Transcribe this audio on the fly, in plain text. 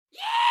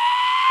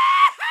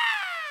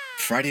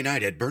Friday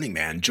night at Burning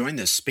Man, join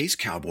the Space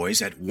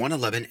Cowboys at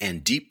 111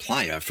 and Deep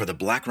Playa for the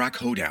Black Rock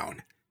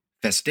Hoedown.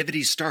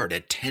 Festivities start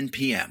at 10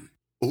 p.m.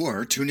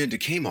 Or tune into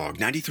KMOG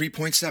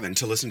 93.7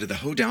 to listen to the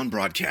Hoedown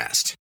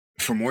broadcast.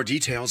 For more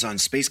details on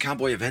Space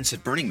Cowboy events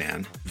at Burning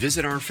Man,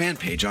 visit our fan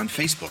page on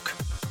Facebook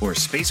or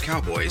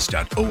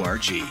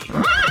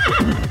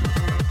spacecowboys.org.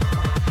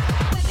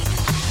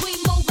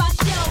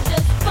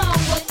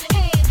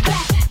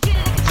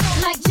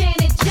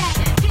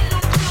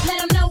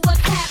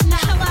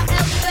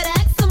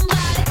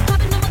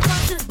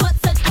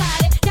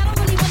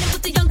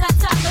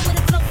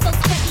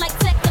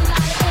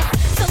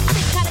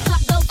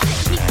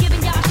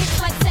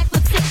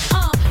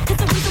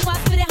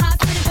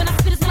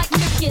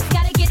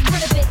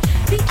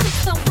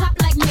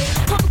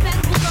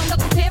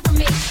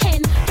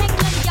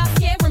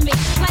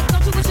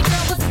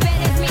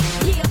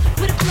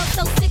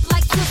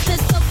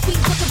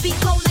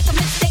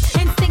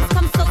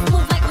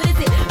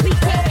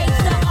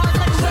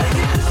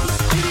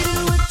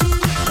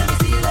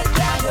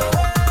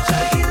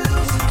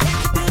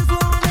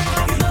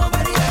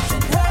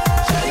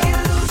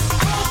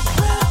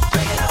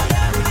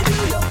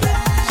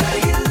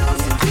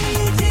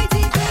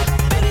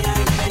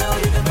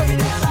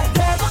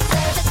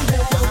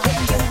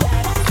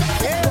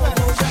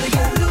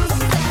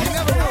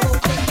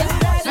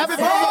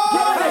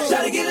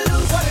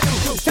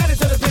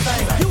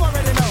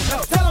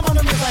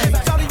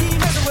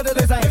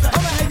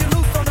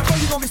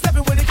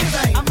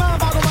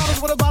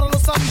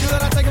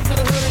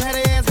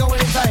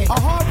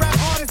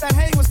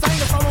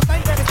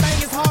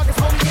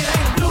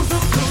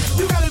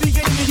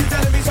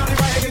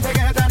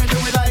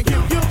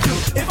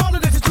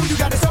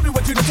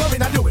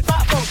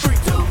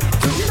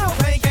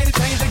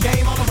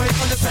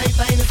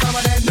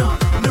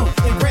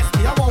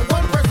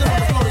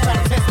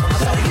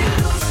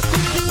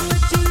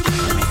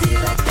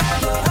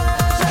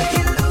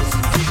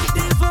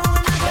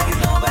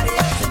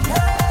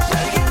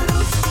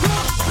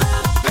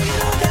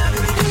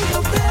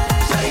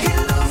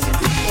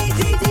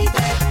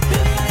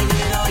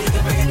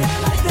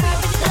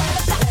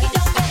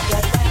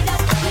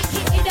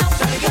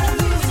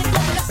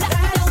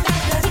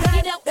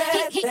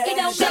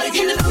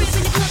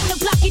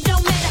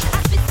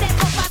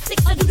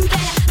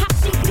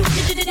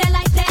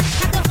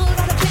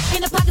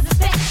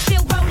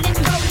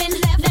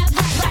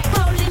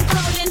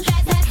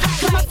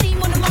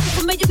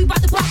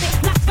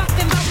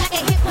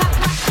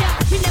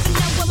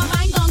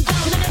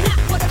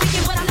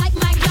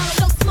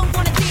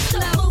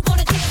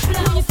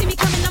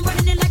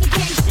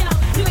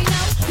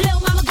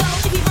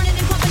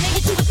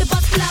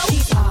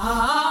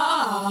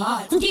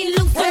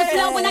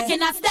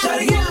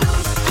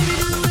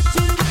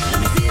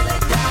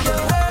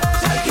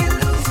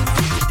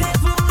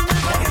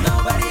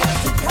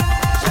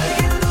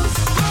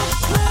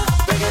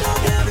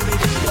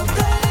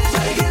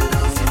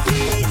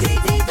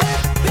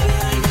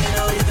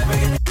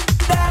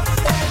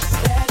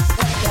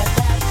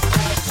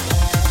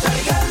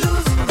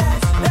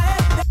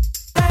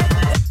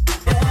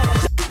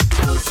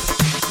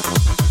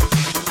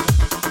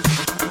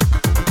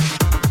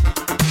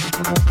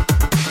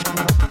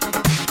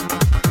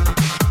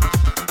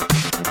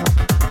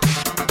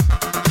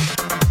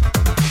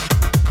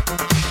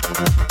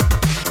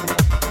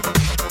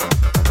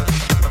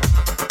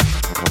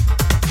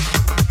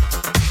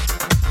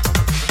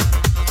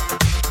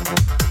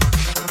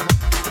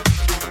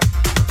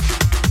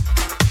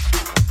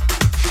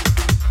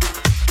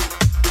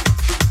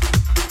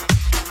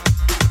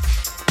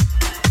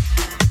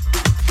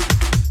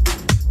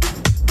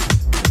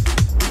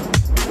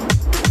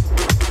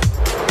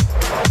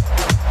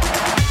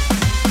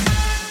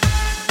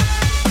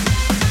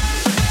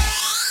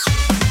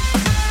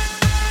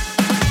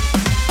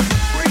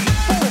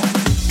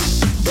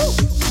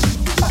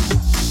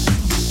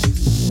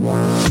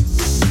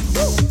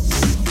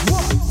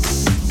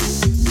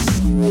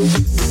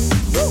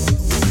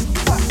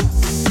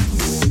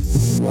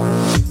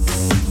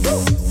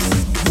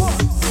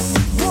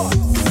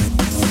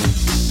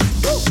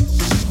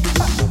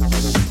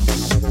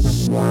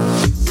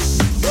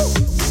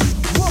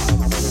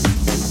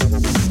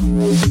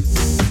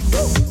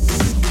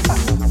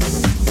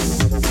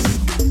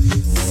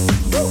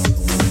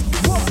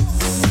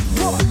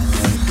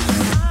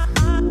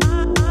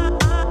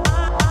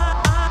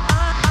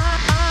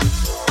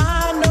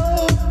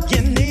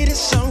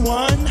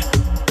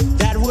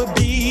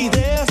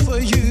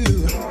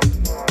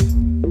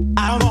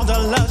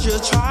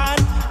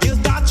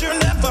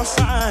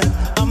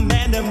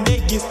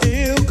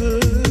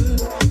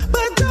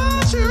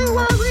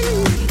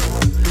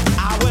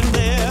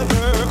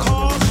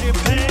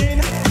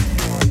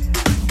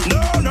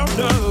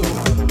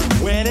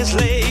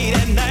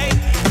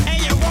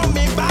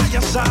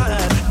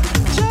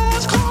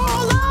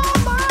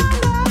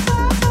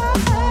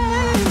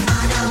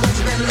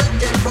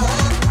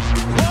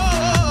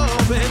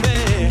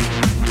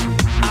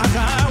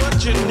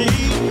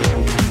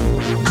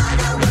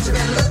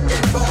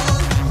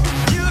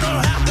 You don't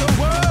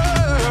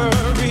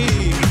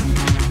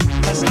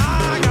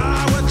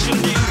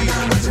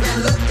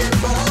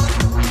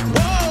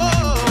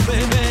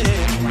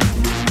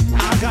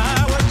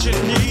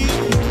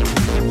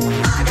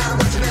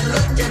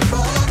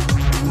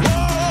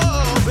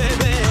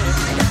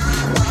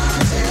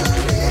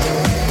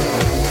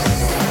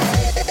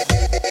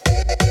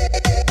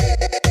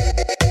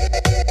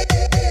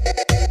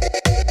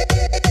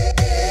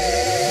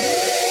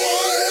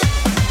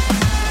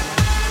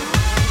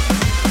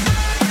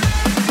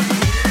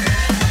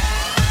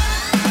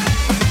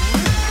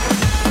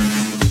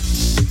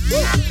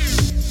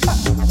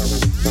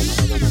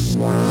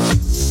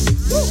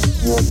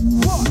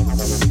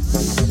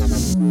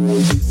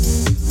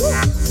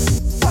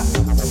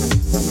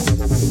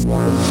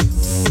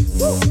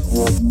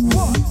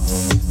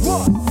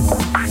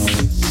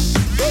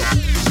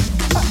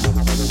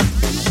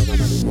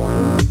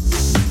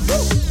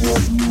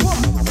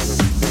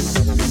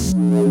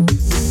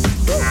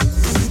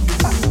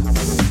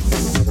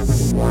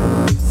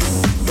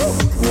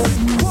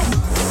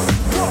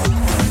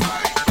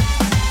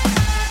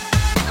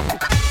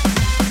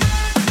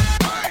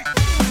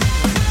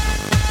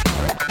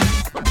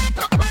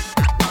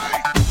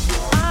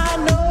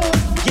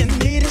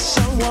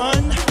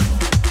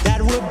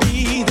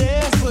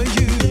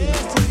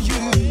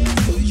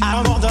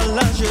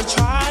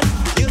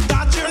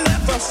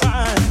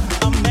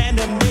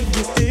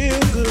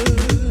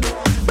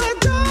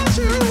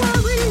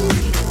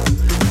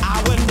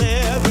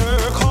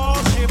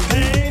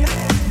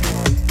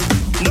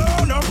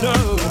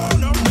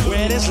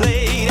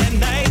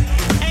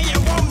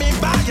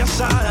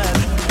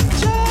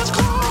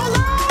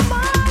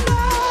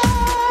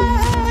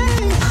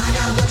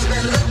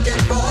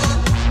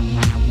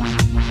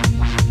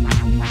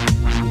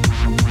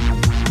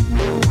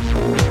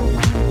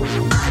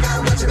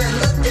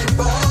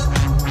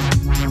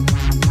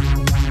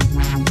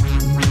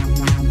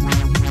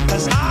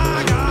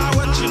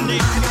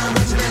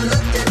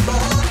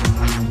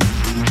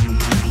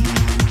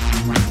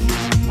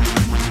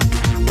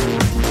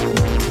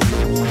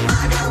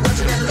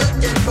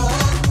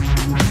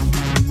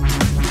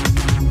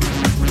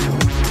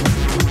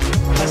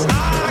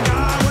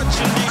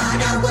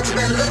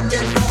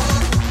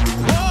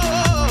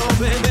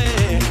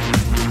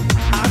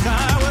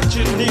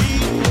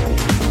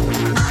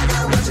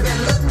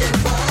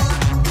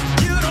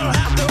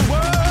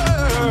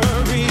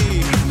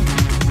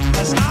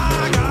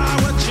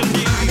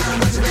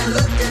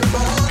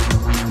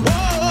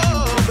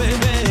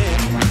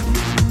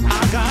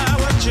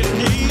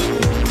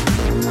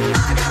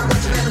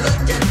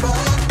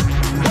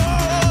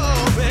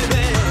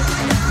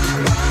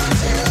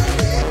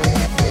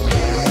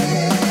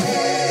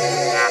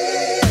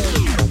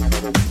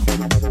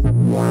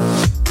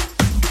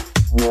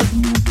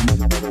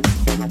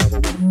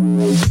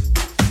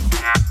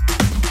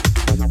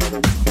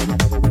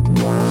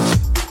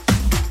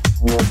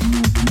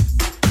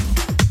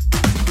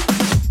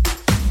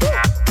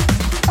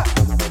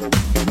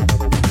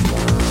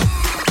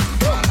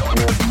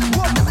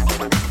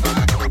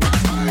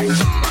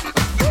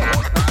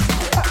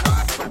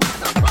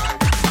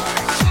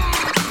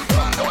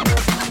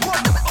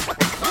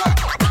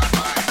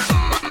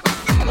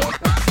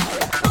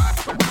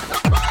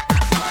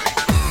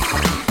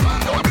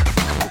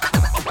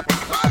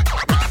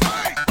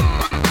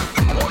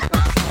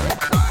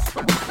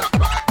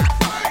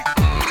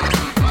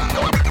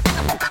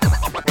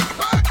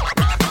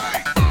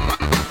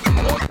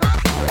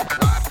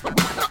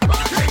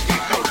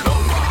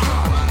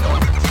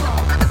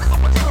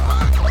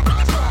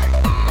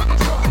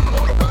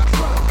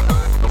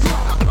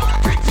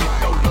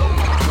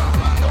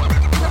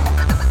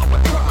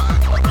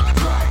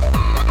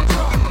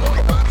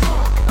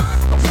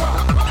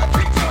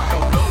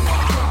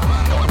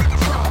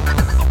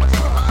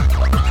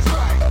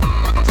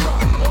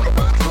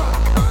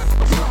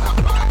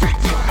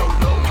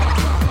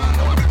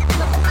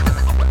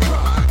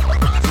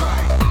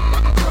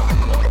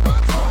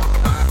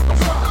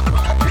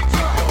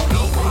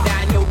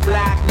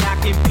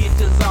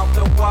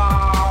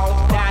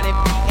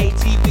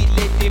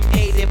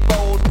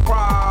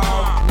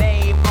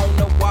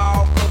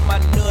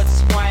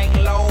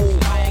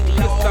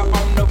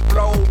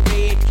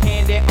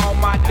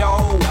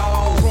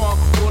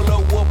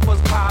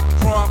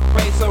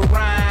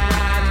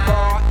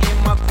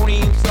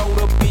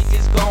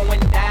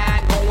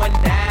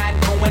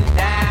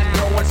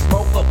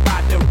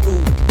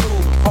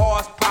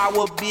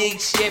big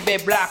Chevy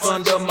block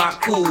under my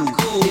cool.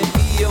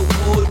 If you a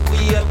wood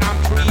wheel, I'm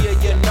free,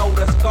 you know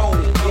the score.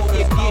 If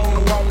you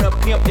didn't wanna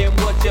pimp, then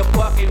what you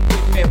fucking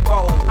with me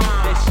for?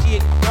 The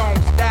shit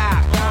don't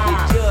stop, it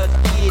just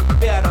get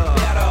better.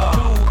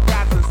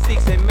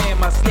 2006 and man,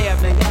 my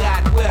slab done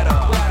got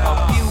wetter. A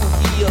few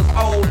years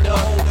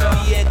older,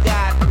 we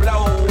got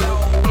blow.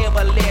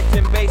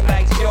 Everlasting bass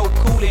like Joe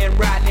Cool and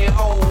Rodney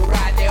O.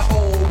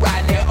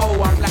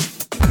 I'm like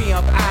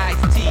Pimp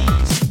Ice-T.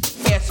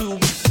 Guess who?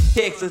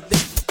 Texas,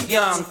 the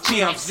young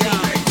Pimp C.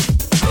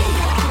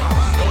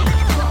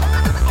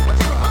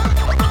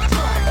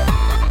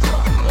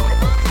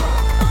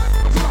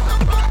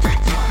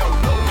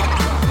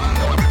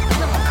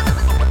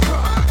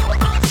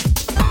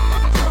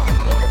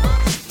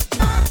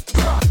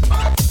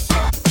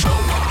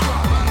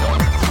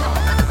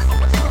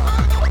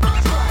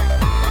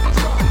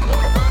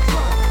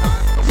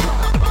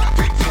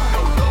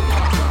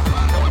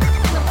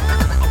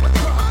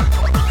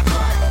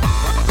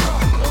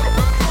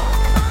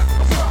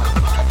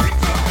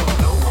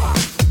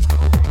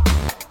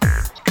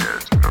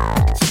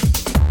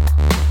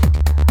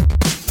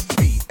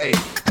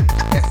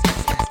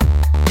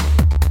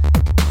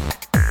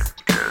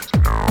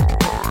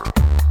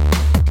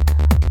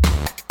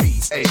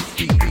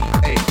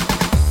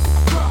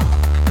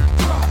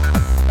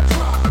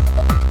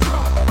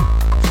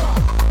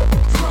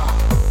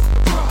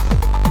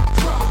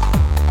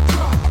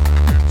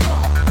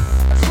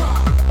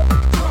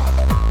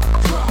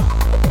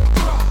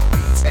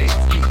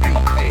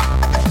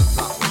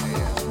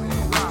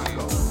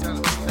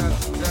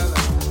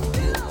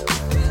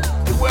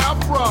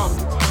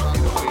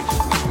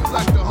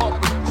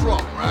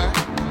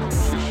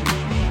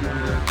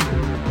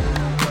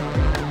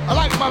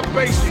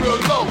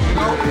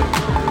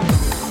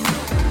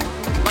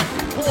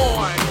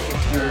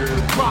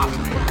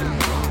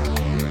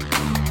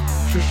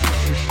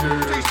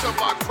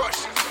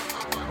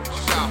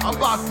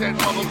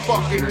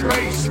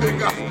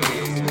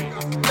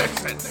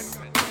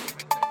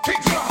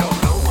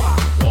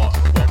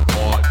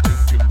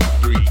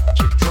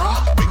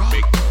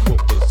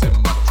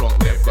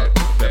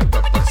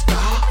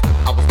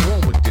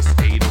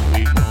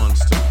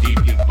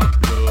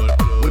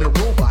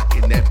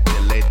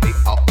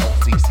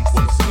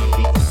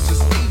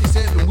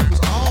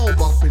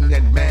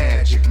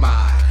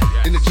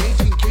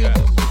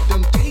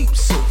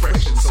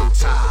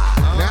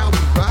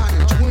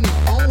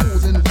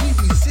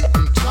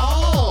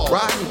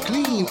 Riding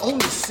clean on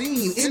the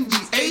scene in the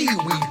 80s.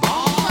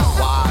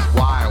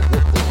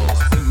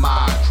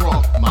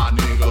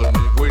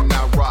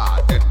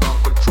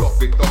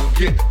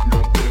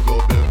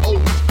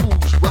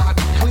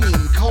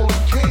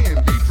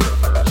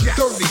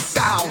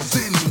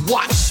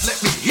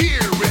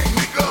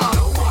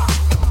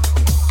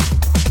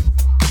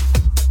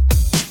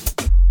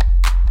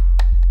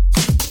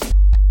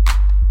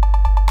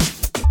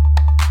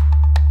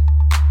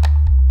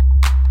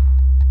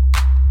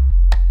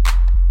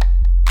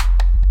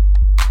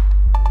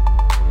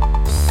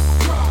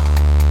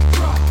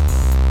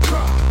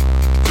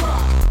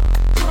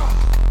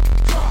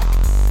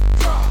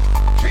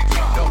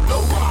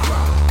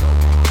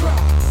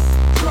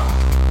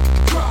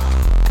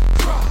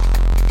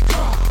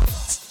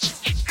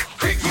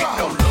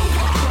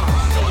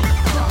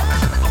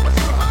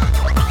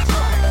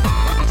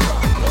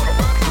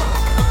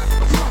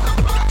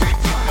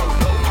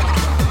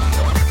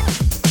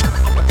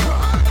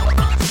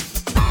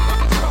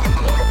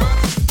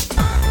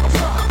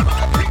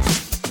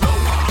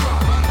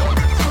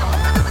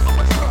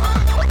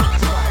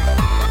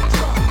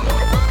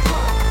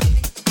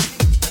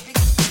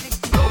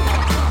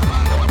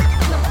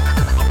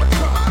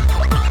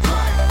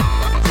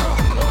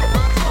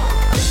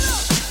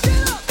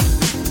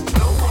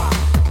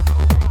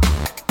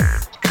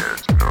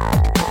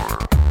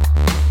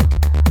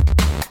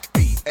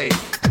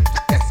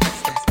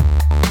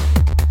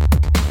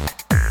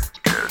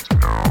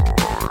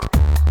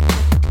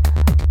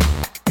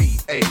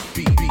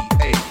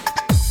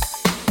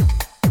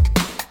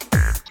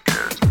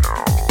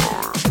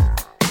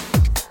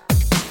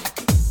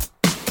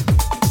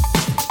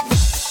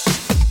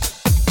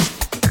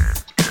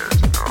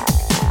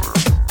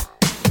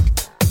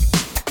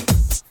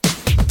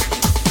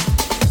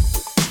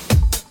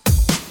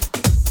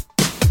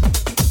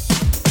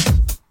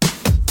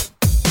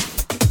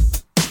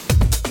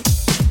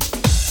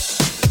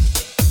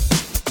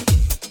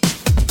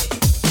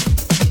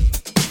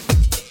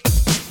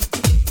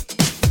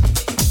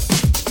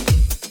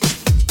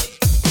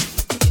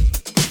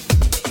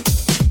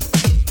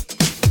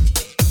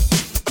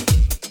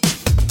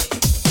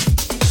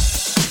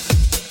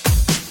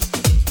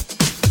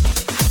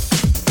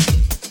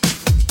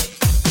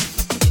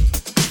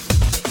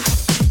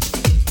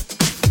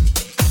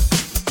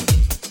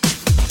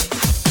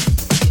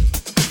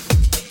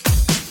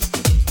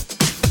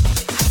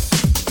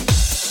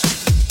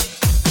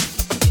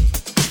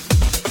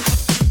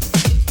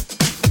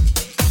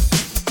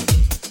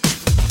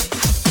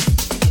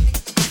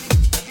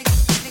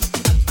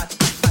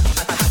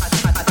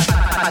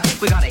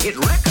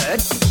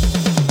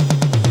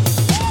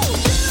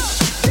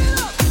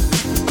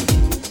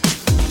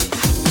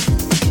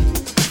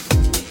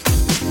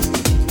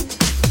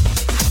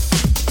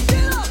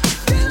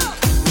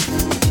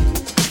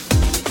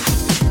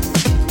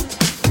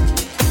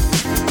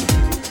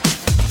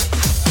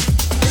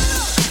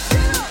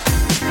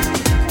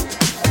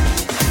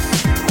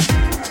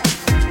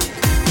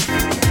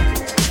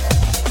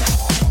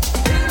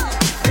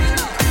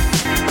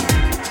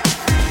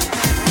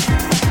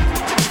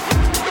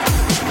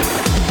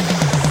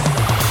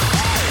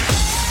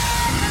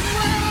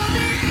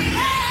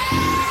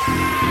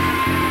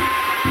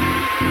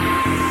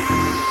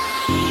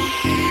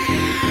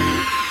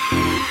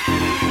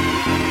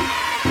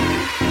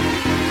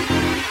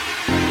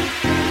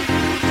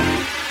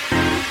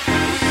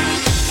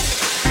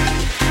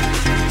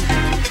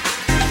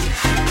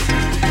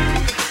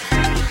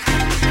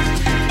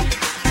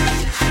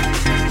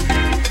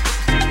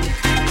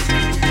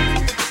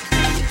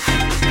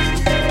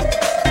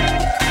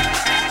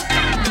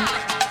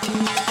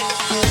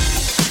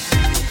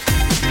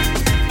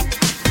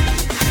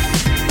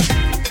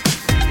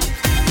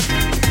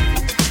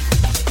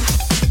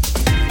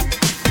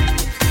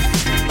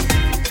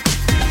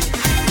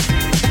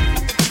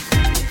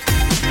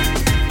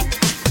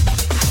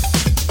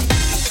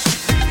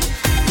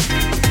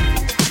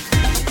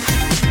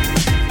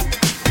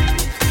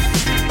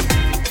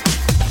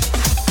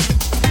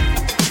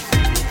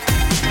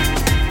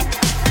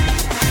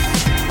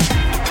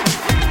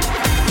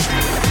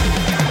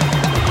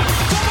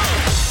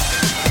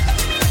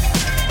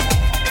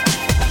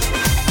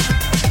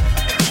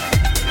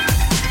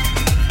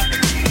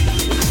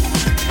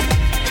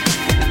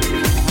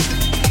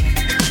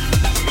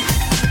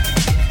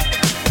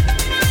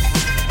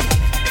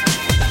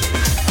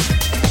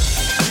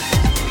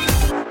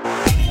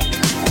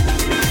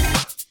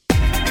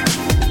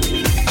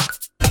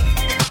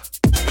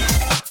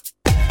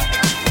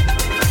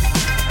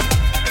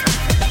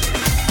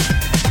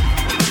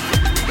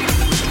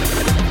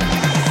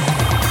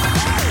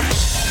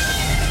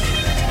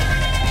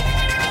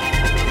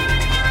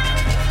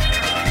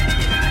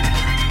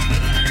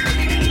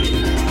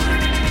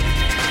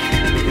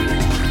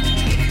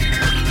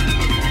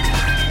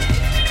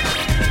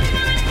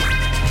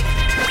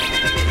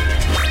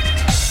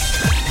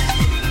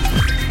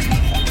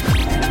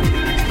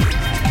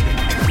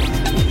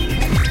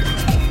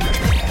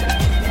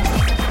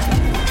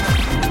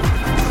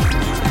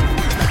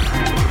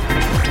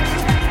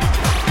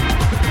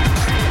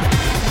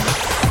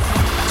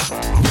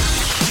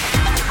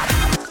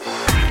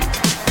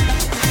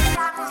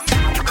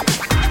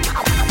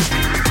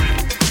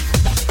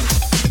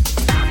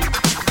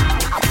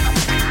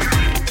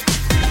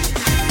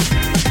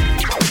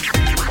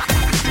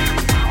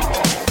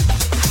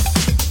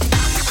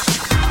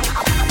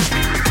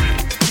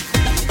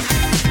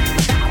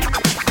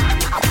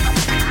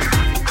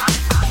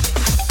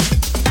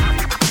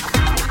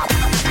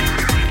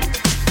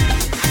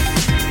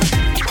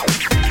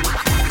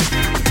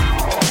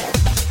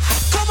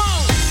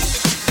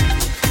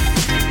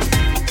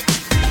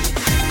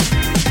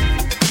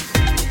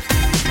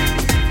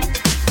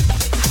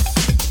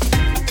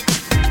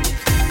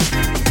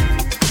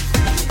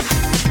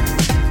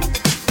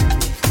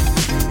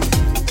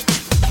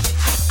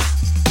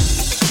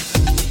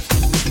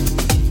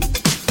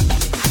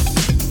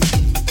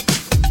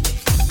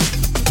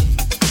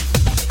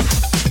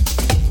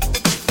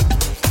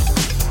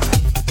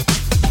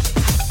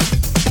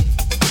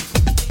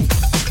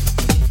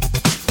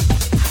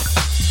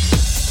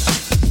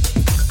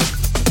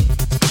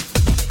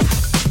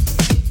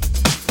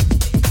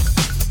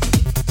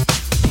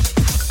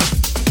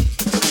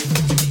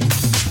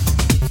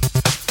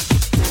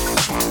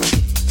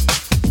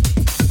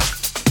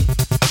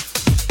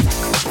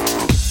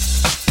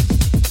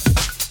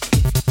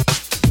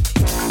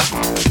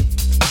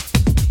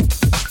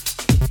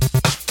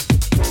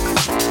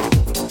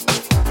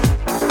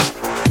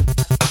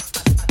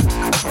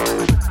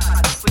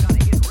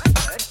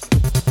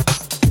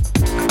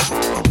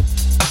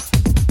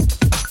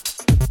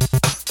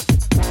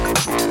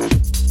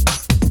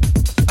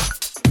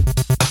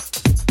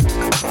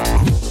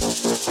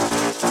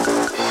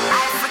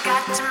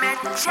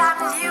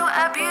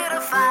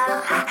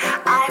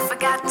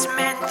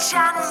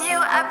 mention you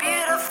are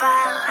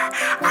beautiful.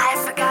 I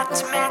forgot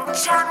to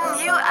mention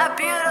you are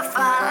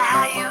beautiful.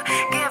 How you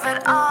give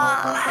it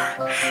all,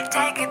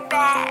 take it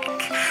back.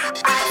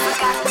 I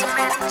forgot to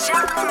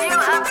mention you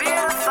are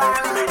beautiful.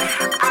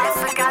 I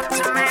forgot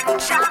to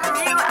mention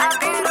you are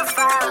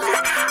beautiful.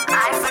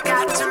 I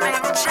forgot to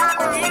mention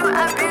you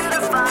are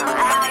beautiful.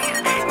 How you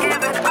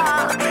give it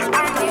all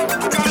and you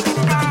take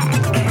it back.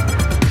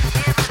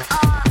 Give it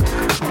all,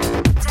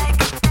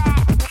 take it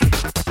back.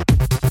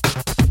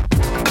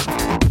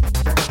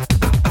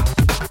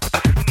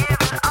 Give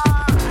it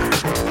all, take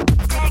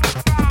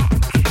it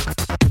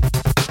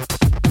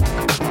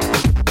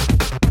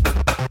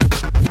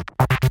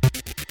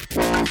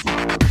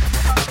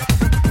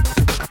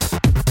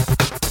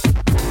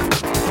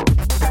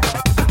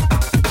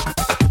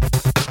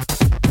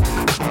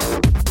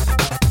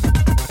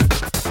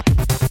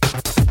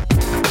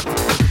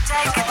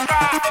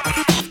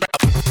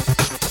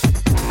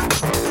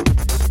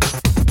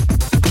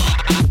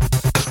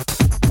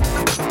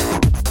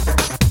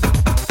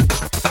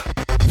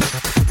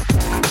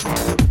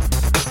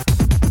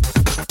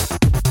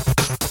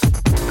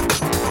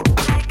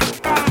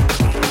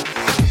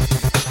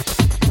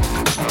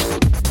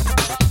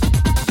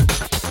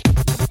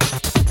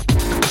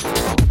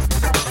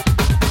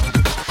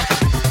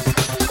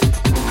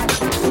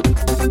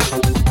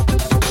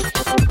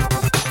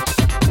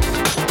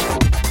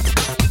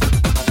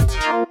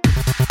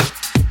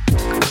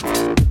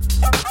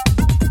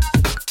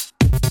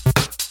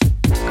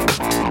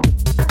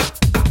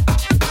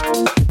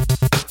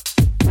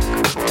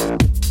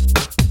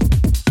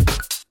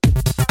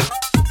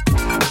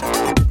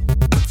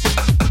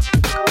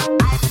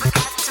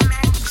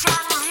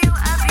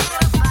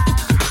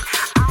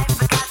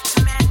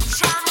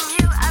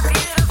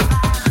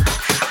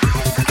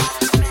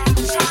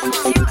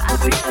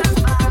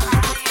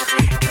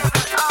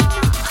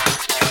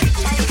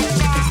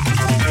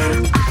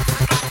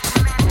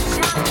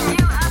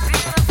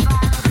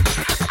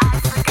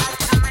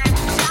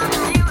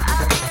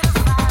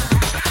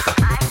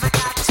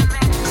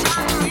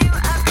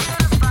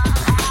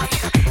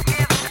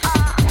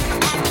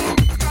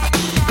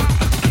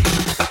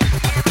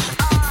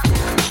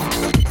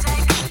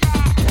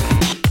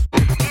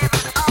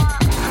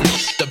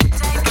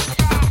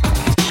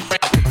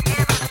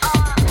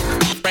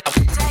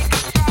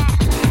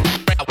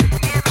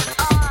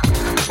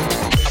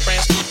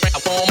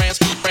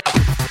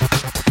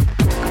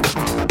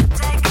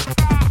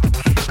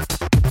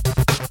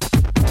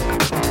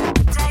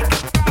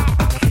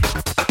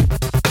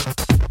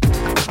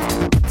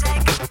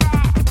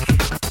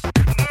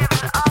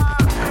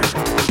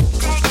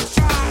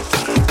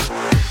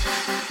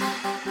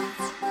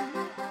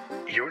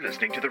You're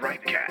listening to the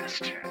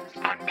RIPEcast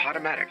on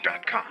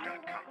Podomatic.com.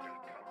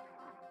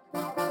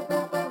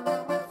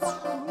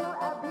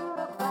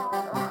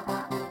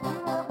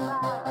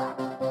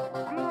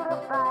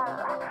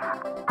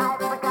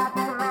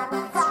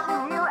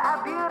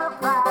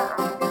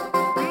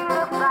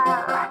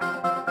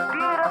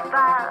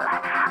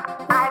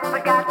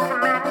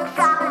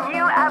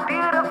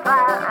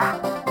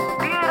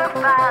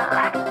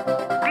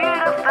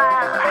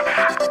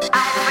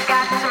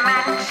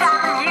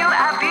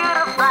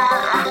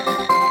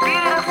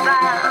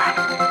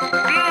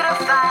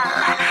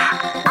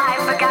 I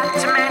forgot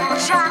to mention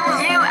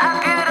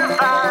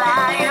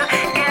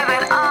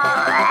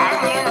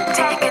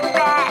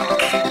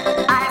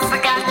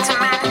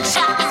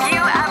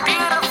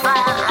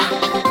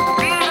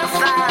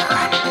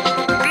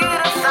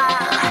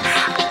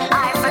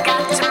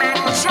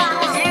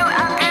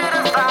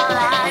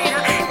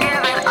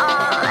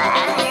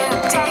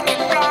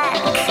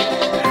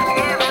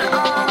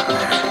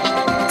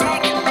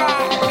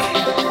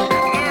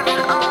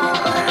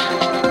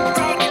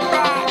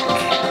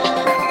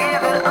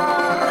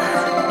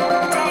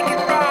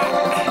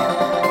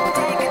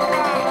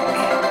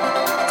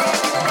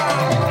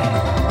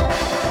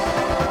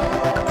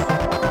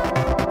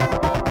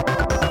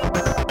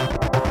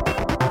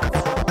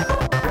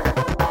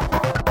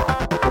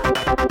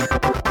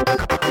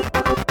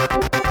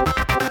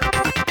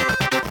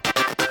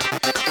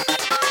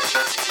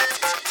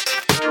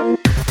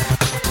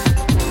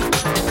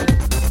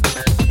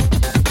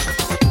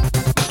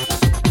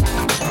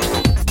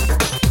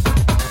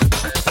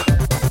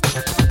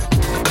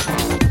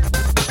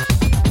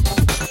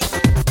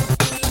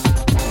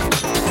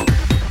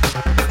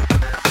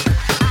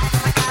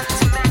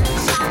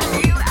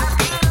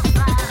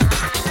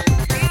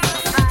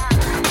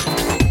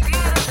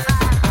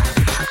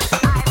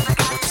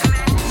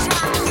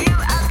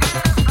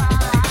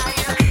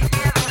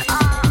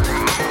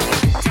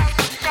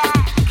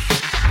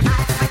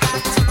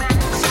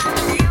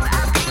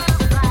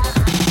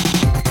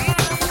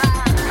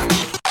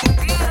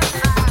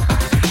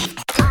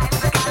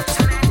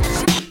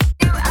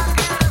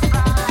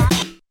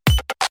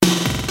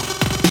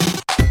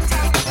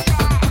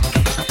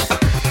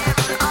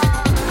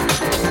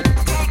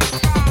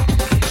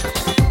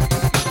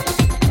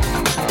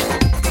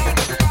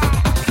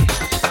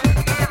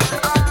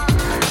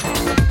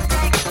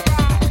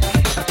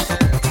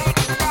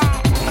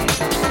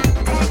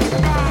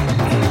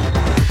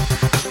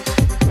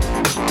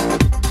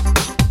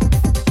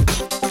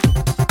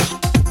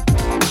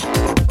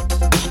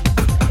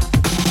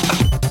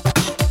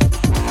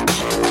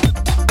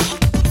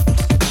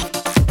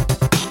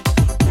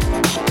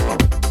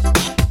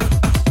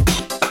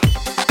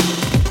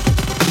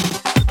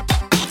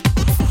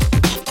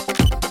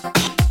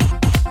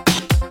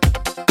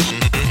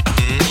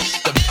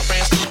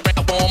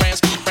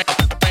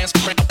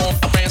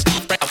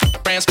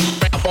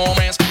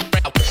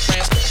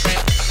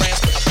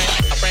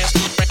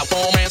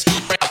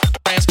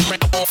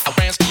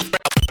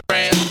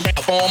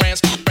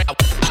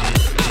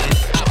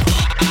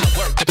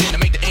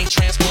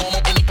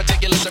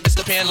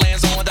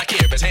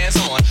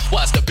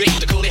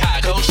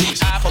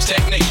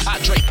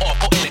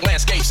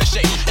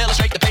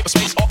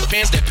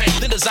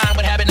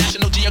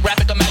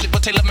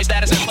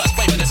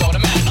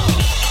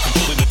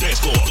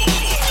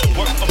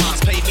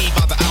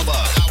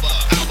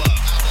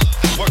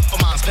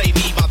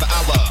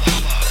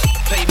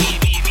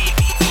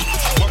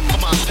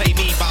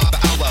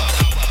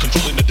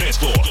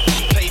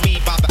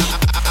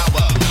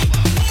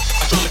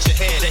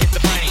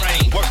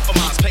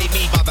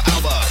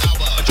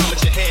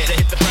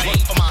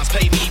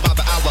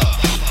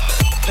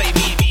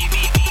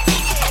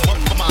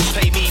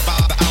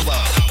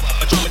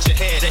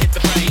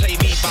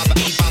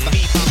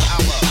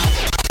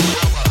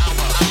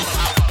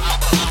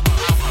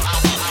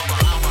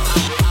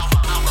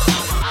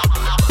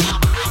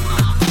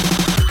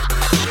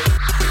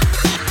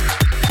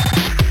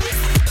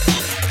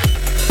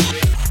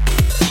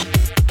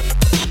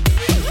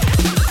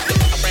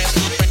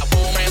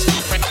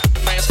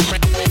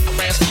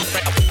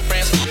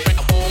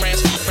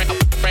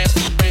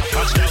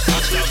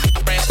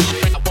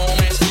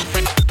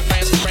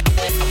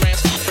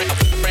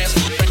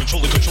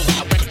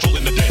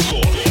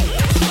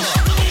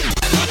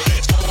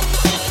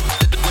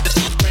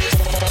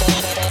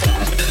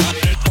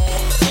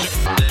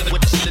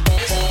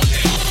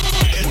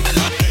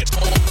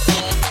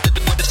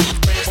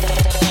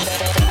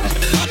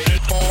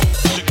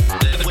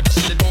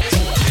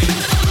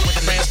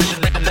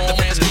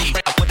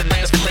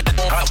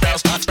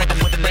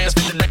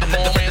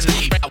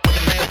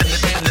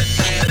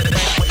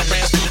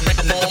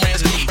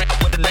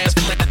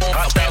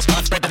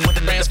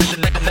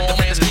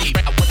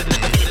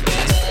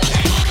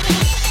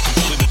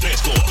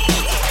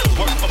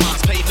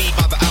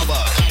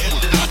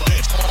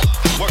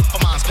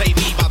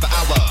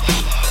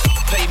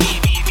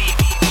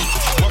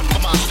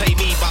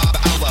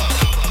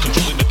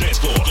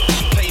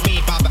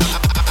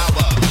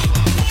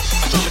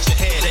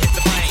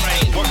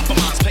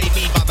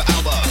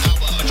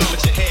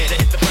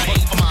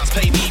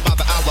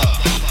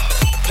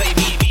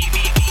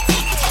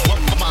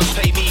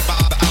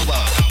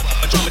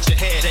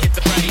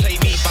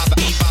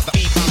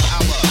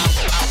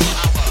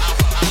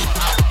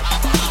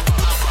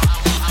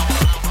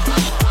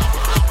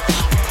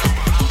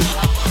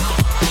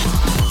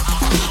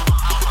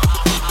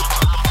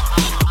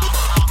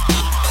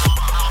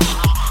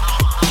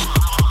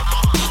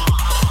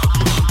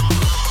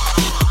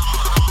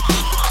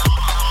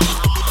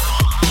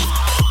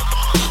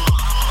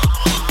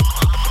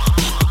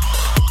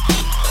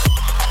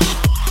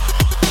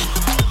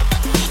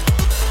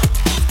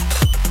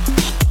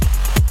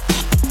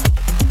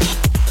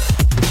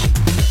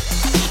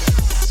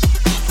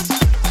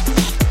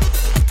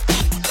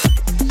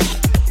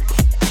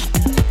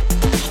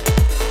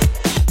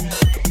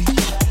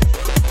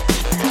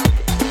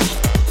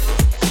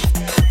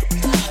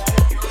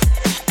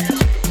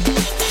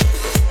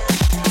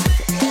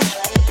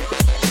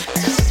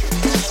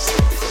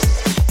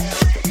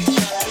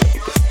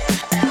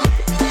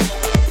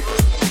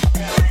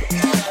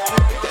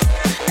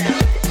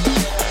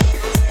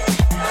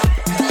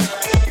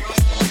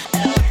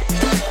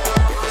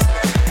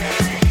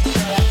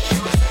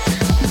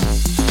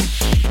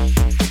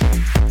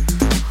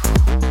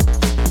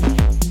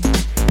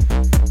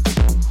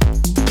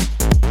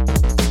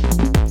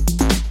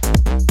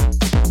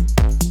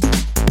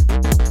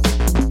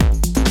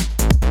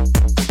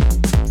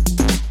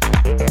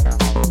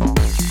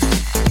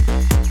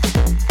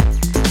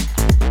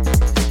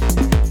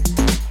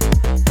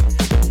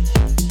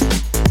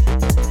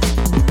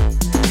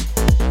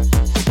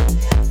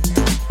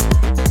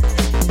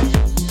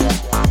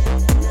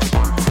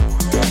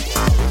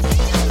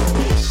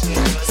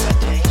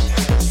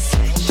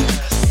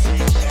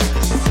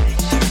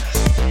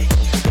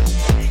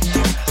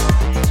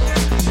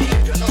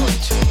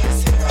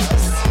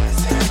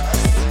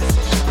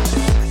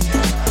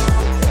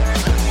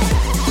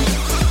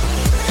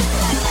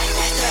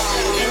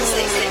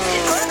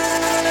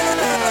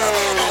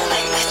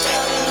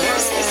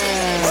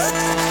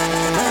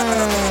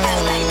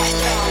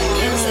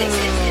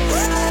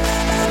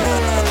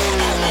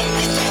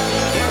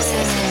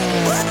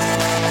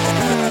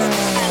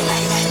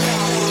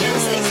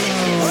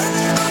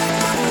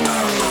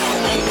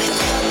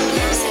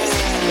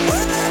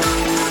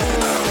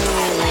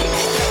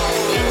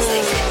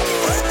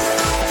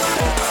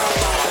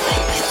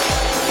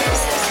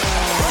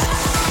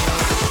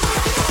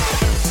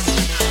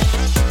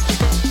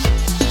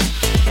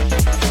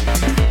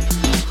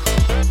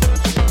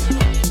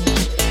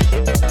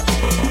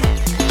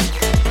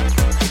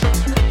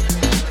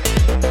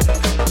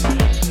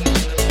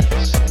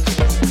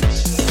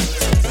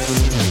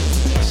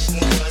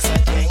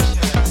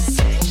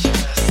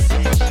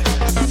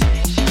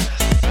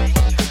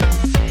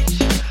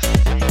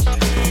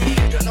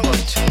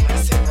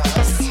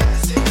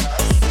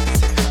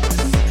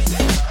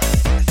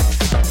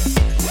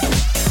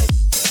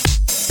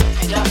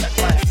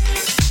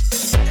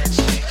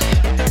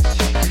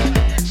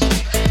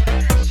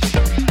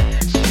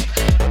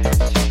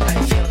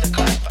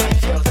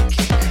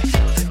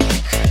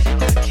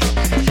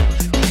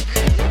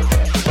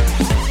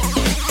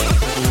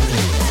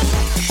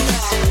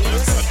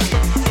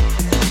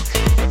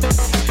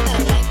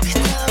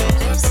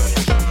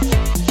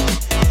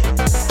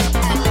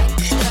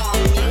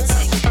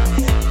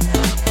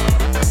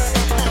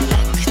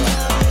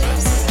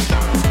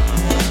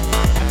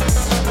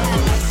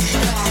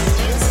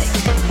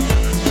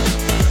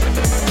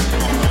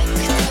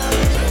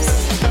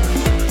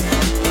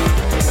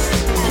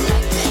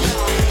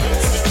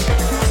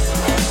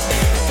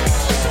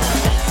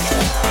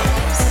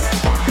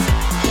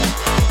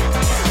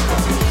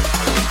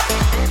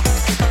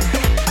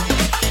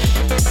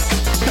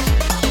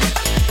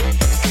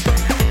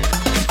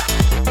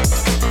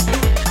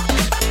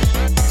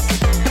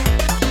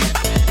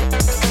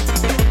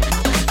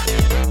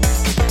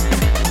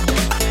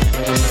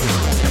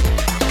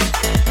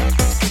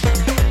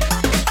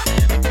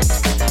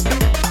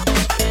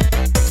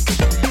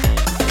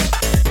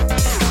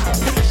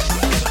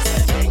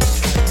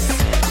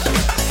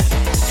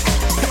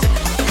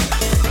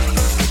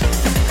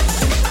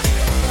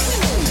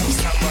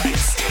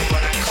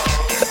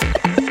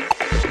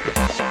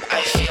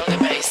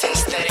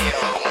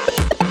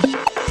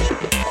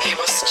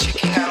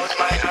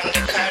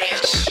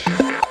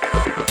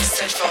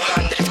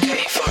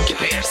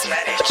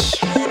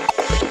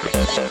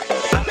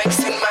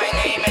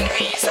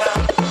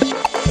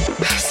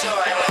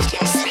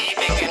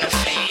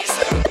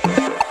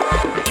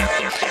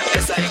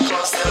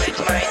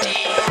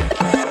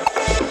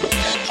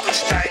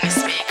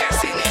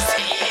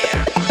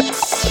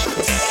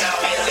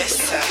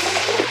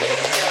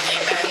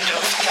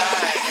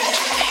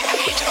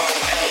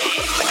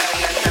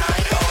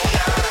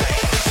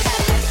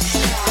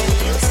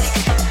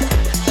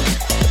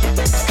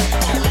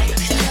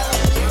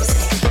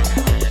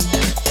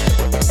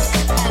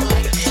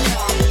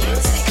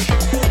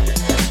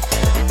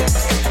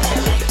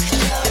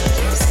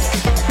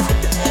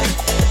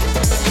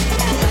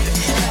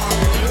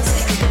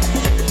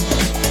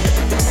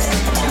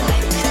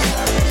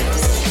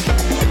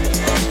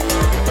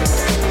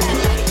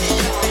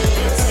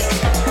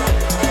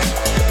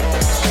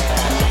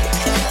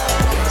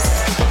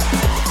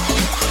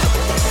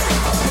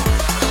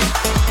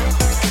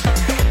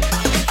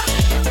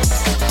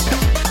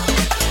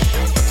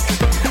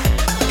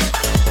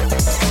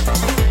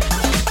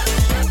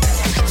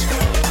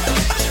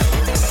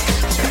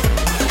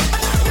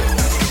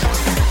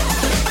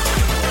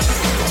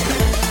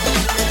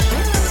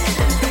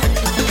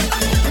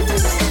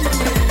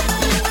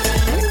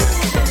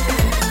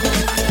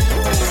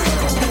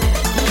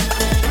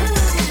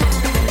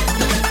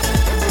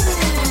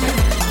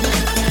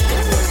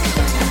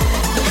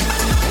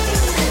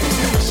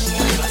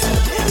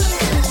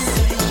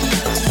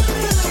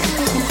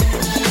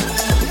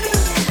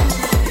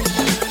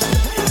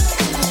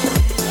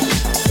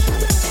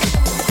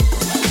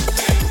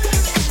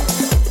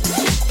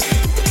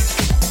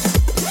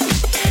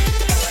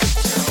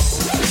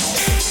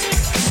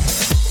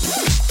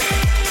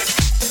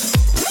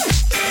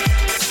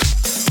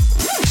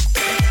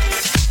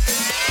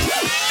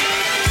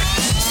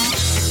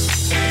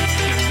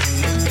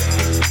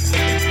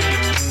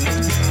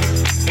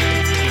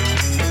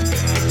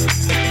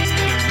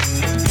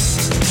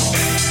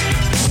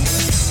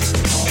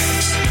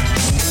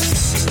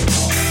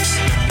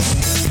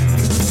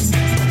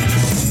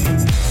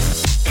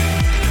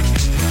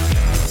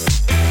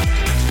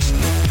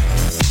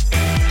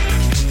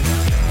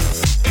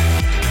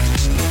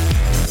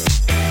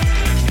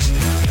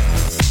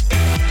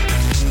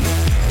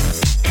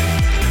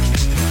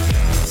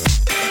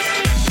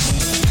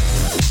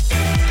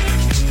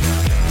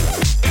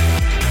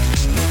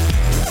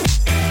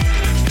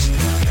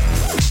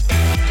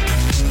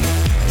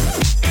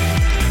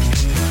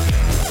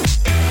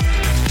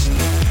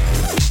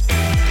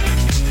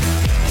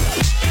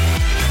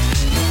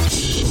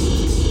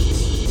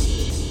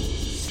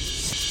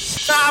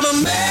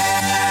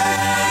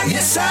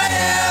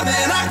am,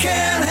 and I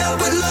can't help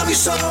but love you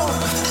so.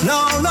 No,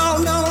 no,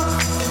 no,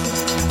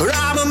 but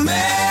I'm a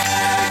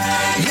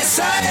man. Yes,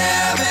 I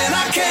am, and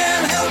I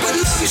can't help but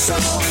love you so.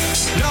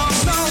 No,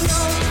 no,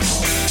 no,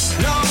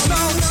 no,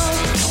 no, no,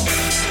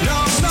 no,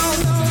 no,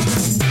 no.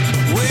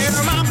 Well,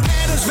 my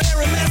bed is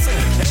very messy,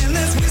 and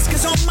there's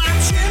whiskers on my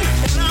chin,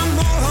 and I'm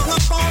more hung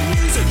up on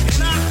music,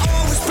 and I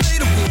always play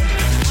to win.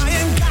 I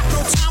ain't got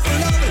no time for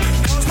loving,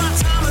 'cause my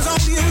time is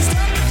all used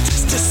up,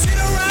 just to sit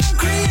around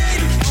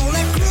creating all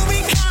that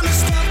groovy kind of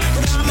stuff.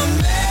 But I'm a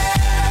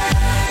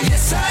man,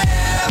 yes I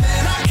am,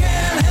 and I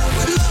can't help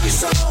but love you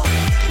so.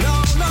 No,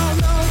 no,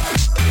 no,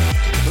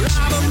 but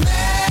I'm a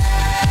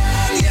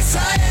man, yes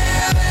I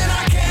am, and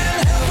I can't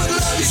help but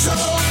love you so.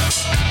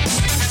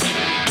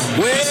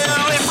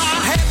 Well, if I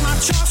had my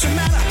choice of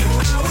matter,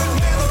 I would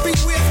rather be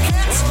with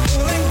cats,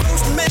 or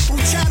engrossed in mental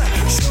chatter,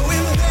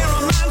 showing where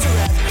our minds are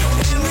at,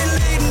 and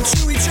relating to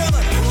each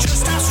other,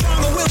 just how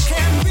strong a will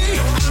can be.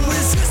 I'm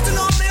resisting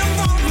all their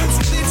involvements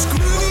with its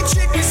groovy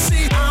chick, you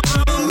see.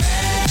 I'm a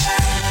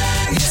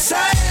man, yes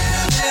I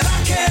am, and I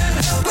can't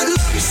help but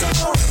love you so.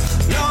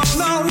 No,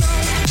 no, no,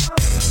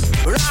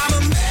 but I'm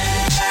a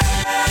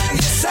man,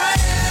 yes I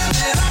am,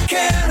 and I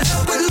can't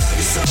help but love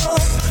you so.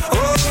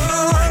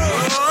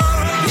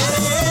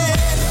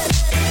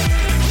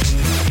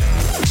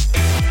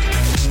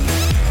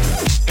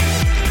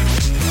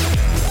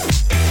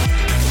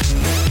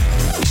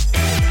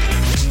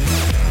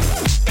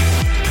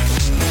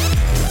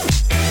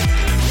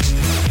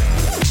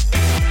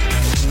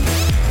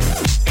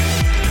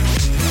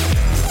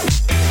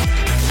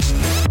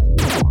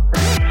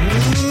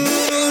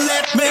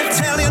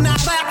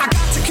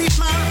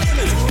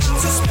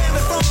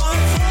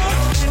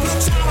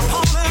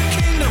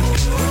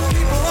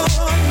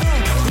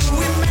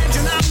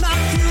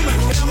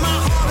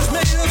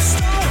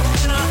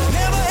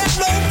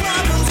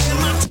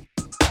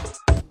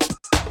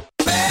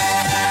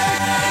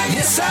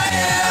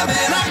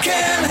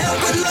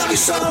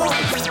 So,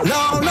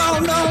 no, no,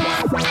 no,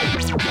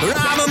 but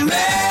I'm a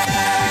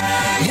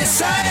man, yes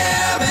I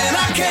am, and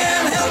I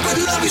can't help but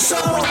love you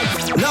so.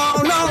 No,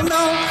 no,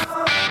 no,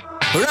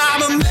 but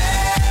I'm a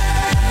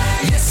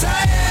man, yes I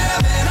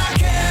am, and I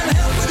can't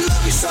help but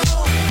love you so.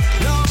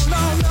 No,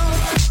 no, no,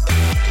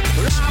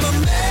 but I'm a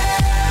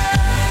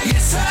man,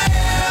 yes I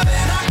am,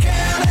 and I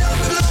can't help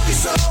but love you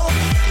so.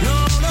 No,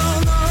 no,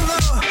 no, no,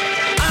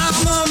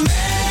 I'm a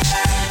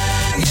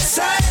man, yes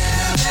I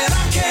am, and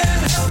I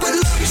can't help but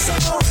love you so.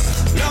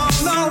 No,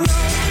 no, no,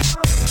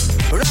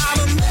 but I'm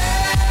a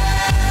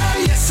man,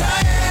 yes I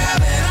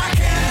am, and I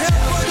can't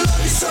help but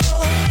love you so.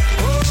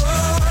 Oh, oh,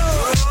 oh,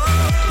 oh,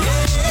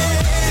 yeah, yeah,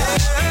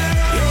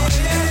 yeah,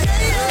 yeah,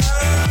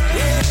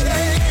 yeah,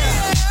 yeah,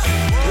 yeah.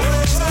 Oh,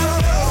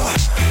 oh,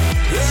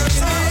 yeah,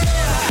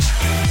 yeah,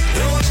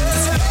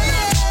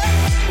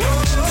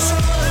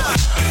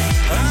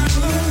 I'm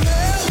a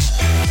man,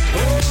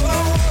 oh,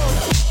 oh.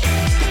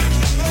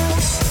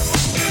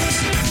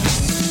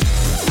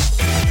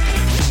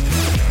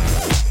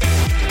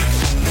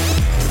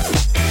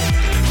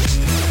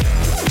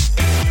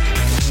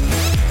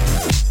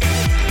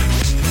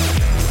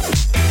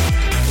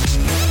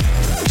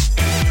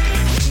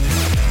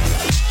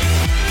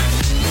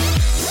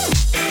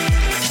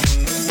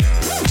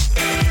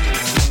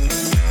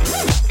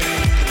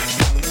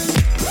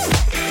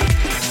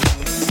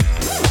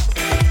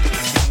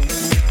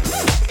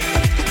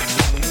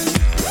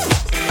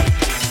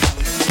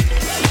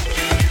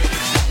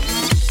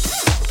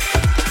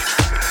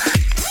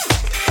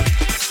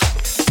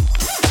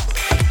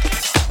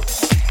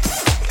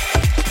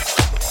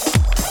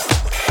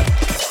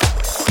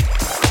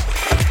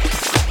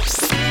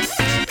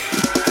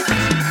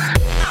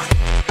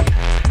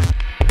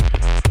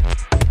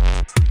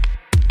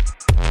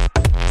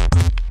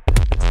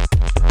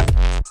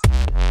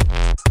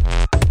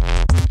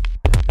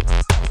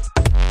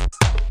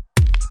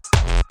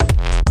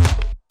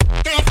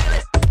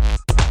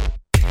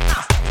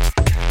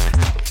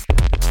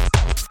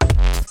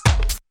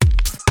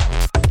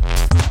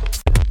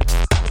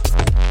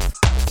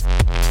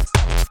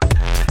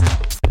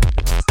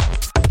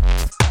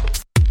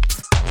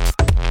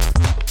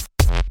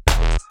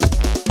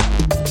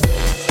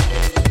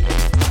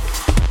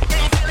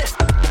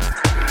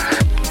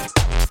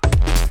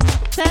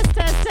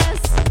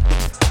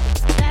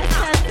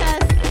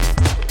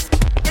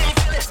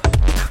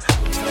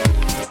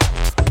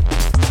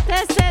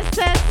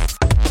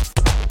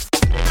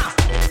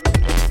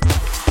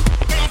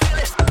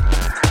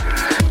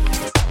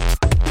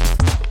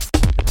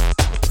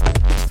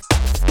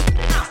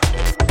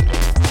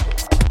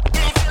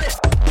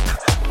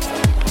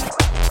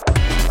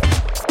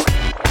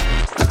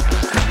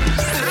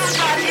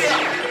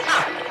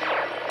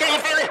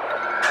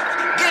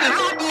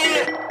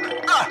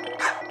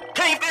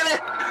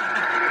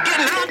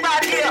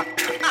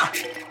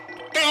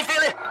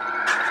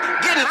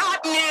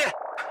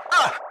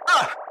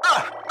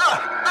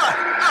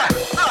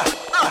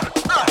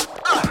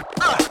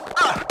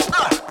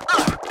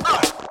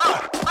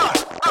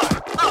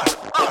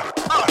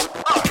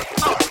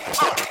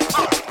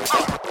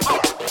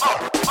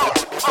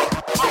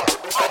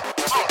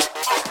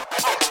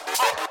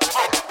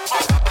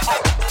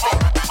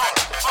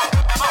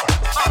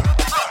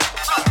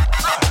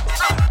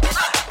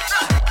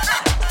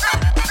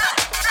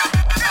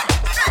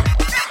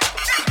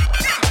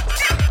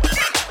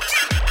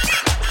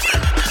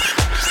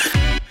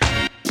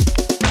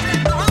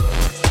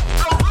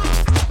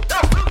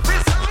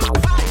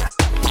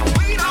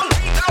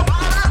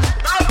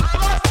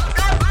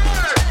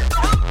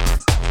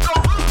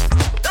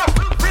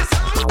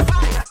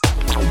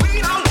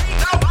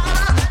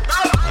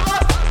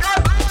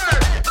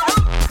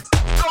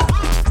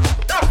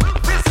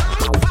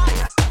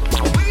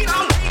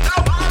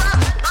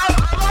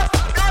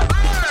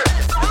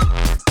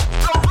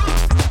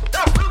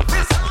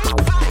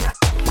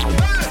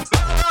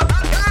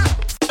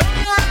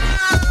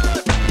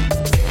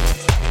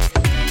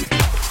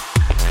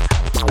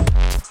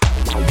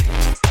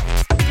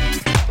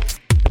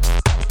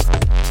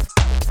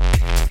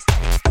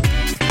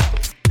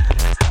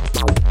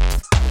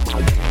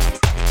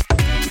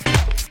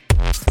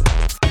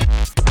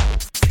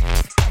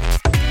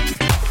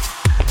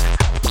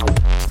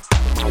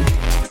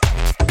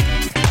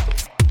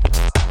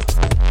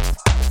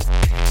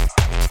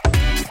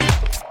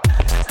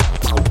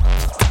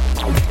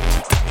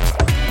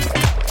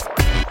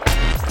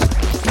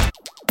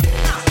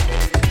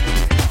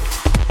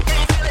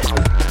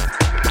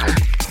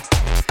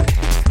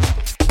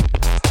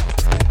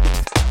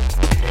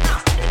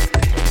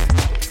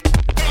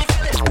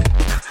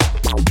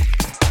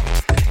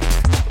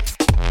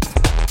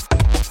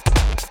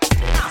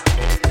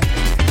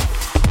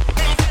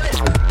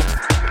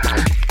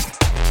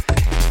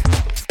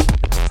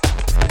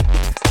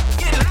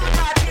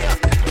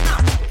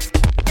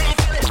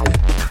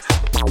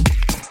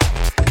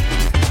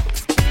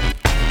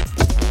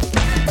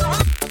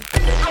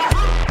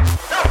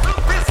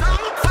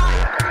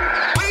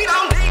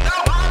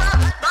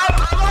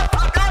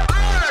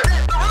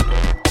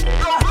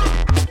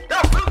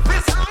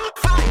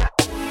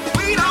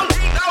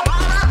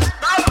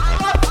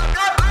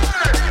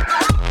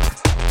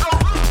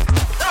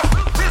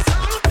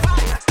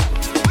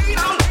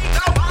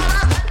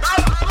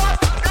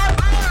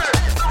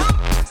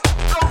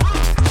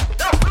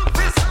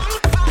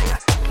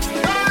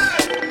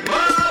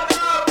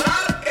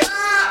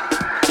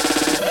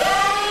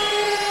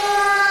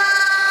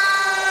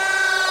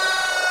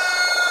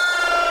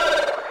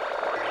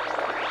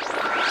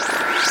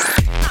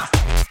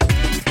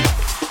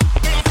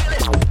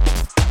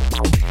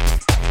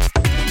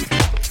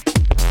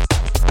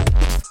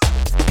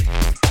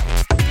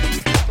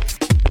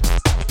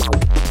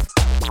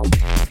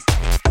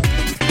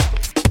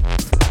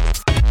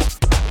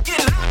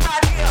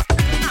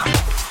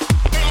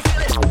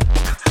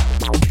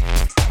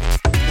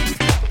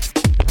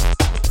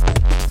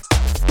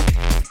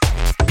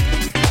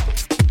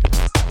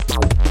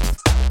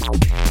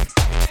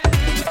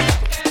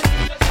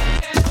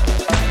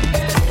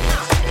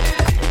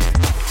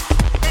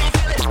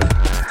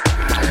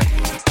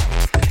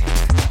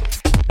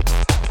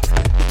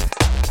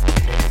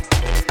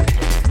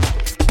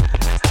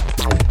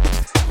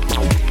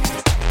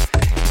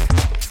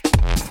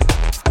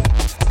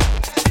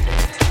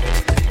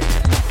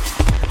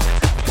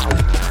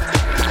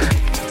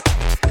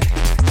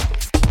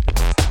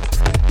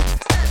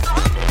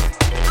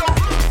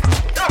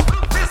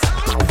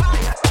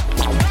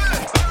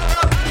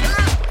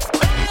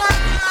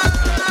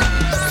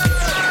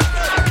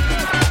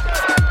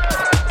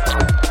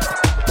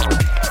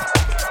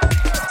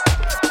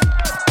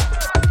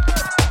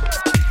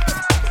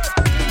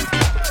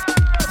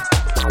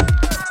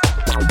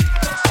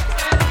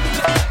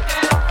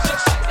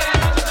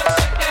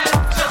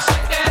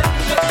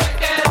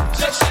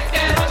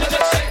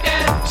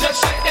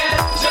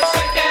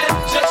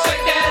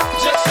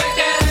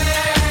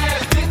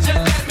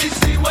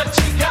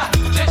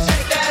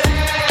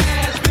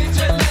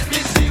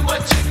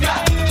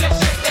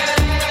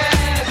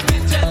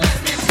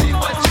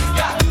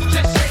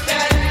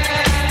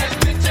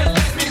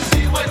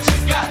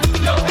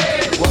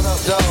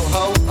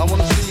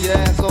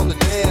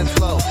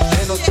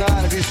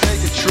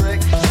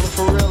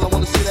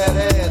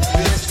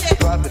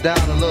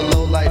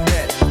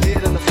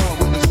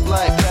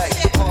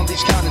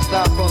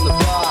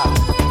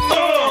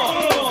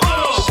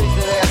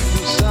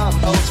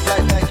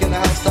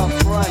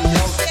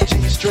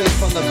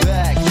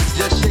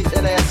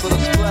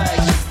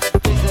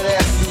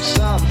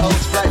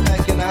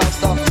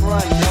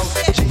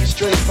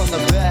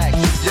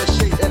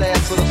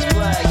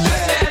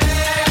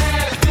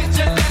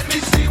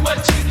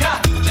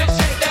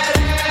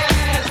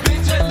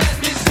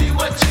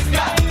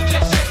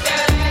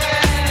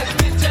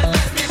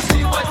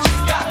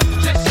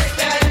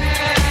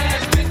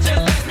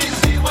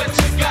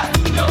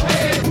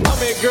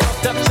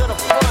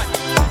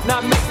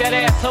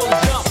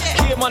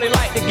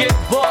 get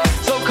fucked.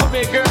 So come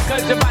here, girl,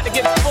 cause you're about to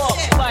get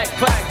fucked.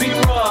 Black, be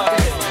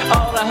rockin'.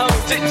 All the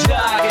hoes to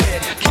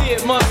jogging.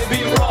 Kid money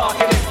be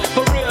rockin' it.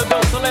 For real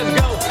though, so let's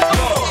go.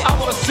 I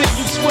wanna see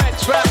you sweat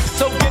trap.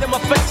 So get in my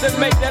face and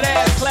make that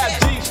ass clap.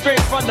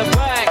 G-string from the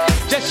back.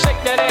 Just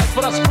shake that ass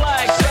for the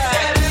splash. Shake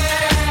that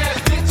ass,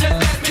 bitch, and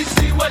let me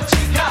see what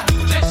you got.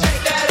 Just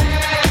shake that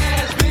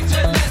ass, bitch,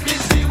 and let me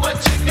see what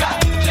you got.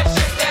 Just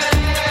shake that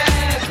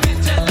ass,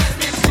 bitch, and let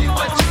me see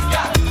what you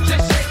got.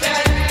 Just shake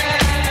that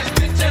ass,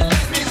 bitch, and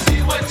let me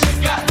see what you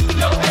got.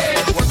 Go ahead.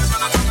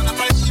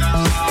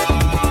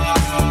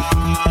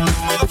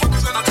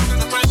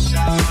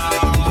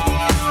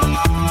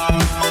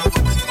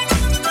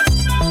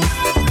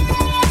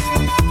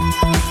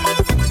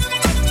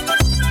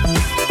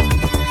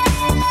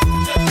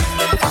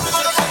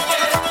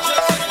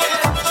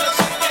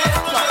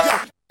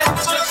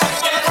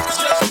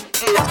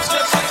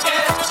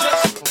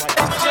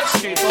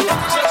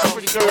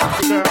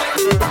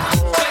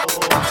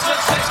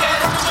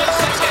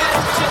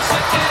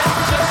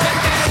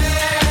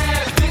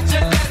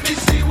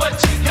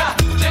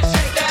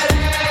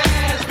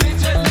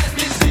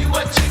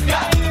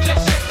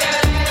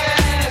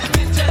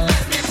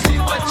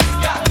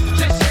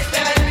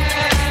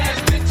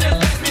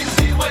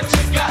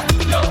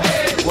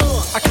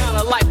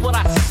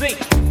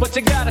 But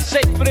you gotta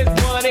shake for this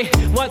money.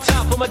 One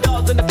time for my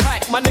dogs in the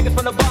pack. My niggas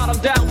from the bottom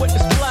down with the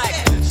slack.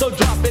 So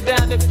drop it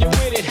down if you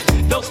win it.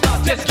 Don't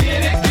stop, just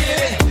get it,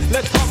 get it.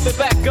 Let's pump it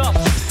back up.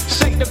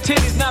 Shake them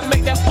titties, now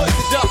make that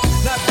pussy jump.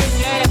 Now bend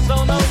your ass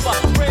on over.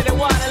 Spread it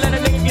wide and let a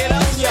nigga get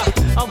on ya.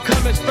 I'm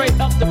coming straight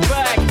up the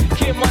bag.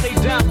 Kid money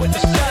down with the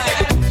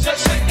stack.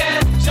 Just shake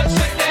that, just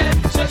shake that,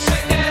 just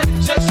shake that,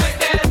 just shake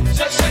that,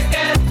 just shake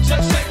that,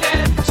 just shake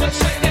that, just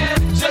shake that,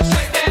 just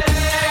shake that.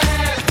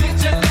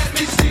 Bitch, and let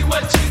me see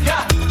what you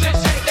got. Just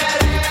shake that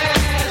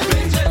ass,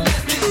 bitch, and let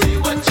me see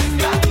what you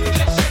got.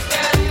 Just shake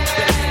that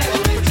ass,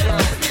 bitch, and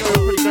let me see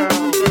what you got.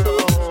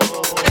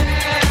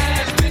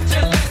 Bitch,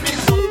 and let me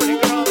see what you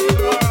got.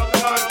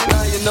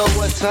 Now you know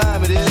what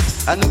time it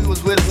is. I knew you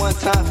was with it one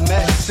time from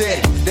Magic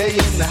City. They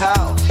in the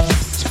house.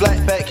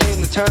 Splat back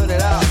came to turn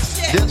it out.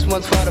 This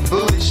one's for the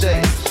booty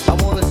shake. I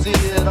wanna see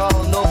it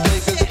all, no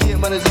fake, cause Kid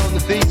Money's on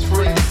the beats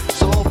free.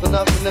 So open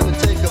up and let me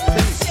take a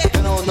peek.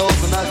 Get on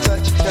over and I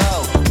touch your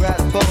toe. Grab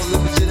the phone, let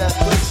me see that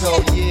foot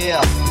toe.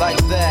 Yeah, like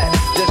that.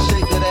 Just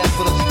shake that ass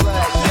for the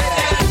splash.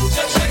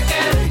 Just shake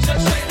that,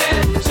 just shake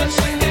that, just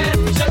shake that,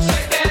 just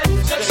shake that,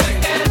 just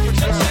shake that,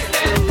 just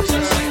shake that,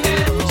 just shake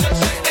that, just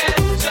shake that,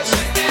 just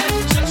shake that,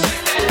 just shake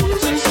that,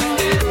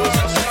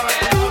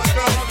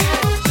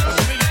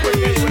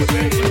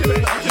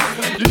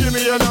 You give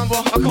me your number,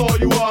 I call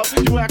you up.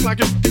 You act like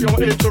you're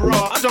on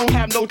interrupt. I don't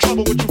have no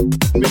trouble with you,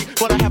 me,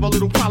 but I have a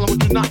little problem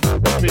with you not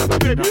me.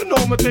 Baby, you know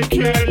I'ma take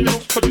care of you,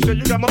 but you say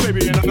you got my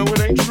baby and I know it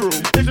ain't true.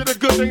 Is it a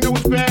good thing that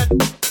was bad?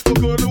 For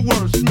good or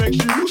worse, makes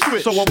you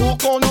switch. So I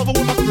walk on over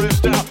with my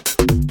wrist out.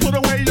 Put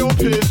away your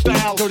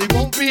pistol, so he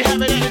won't be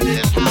having it in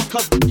this house,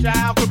 cause the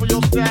child cripple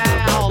your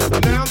style.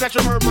 Now that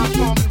you heard my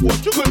charming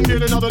voice, you couldn't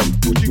get another,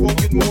 but you won't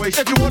get moist.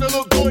 If you wanna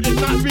look good and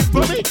not be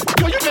funny,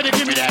 girl, you better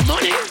give me that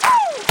money.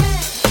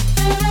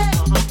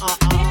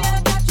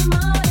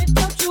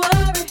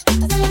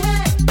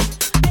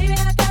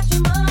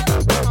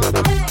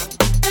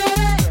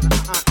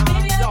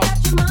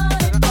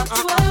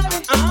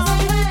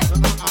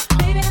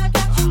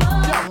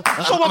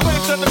 So I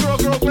glanced at the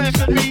girl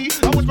glanced at me.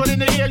 I whispered in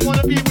the ear, you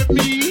wanna be with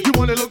me? You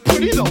wanna look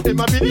pretty though in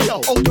my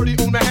video. Oh, dirty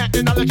on the hat,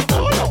 and I let you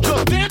all know.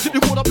 Just dance if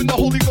you caught up in the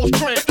Holy Ghost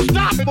trance.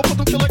 Stop it, but put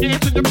them killer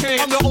ants in your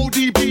pants. I'm the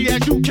ODB,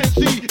 as you can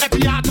see.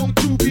 FBI, don't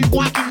you be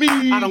watching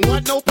me. I don't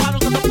want no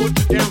problems, I'ma put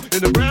you down in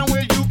the ground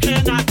where you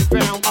cannot be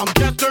found. I'm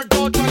just dirt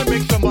dog trying to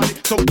make some money.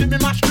 So give me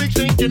my streaks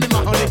and give me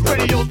my honey.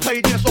 Radios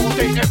play this all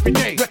day, every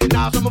day.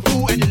 Recognize I'm a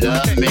fool and you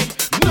love me.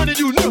 None of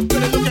you know,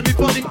 better look at me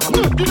funny.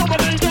 You know my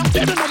name, now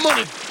give me my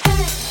money.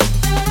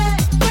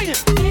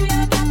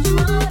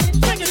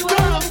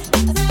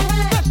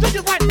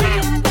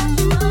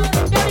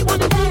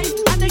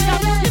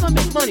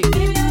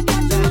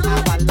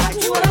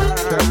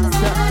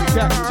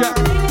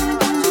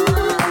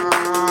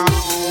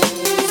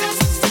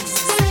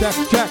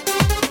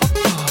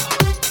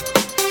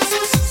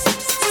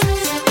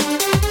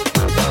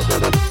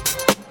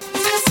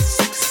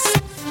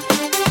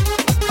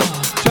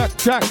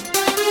 Check.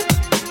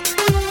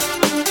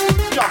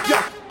 Yo,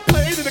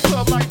 played in the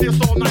club like this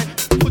all night.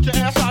 Put your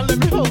ass out, let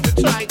me hold it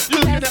tight.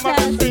 You're looking at my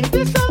best friend,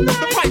 this so nice.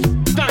 The price,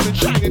 diamond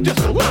shining just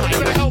so right. You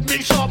better help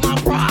me solve my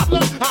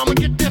problem. I'ma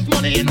get this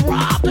money and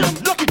rob them.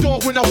 Lucky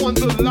dog when I won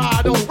the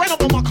lotto. Right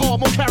up on my car,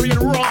 I'm carrying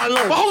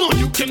Rollo. But hold on,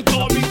 you can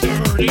call me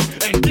dirty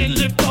and then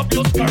lift up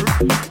your skirt.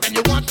 And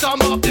you want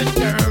some of this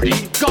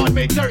dirty? God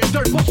made dirt,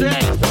 push your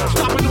ass.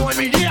 Stop annoying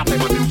me, yeah, I play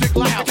my music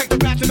loud. Take the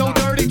back to no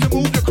dirty to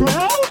move the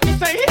crowd. You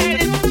say he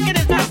had it.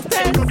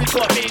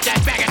 Caught me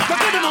that bag of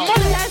give him my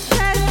money.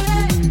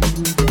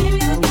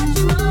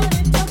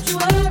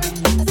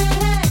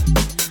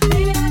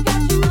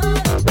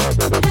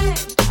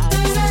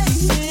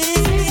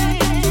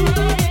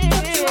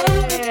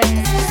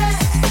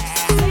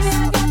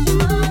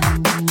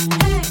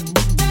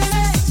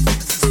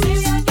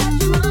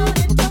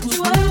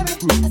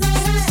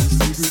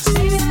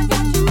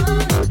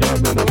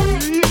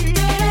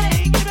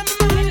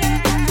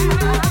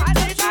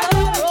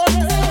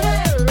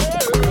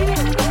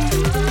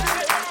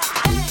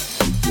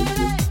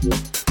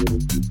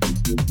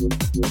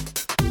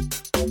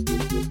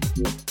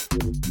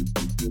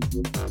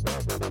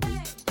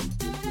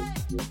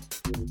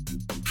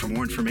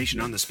 more information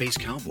on the Space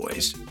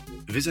Cowboys,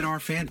 visit our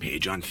fan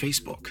page on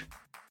Facebook.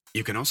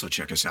 You can also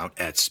check us out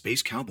at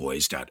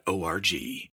spacecowboys.org.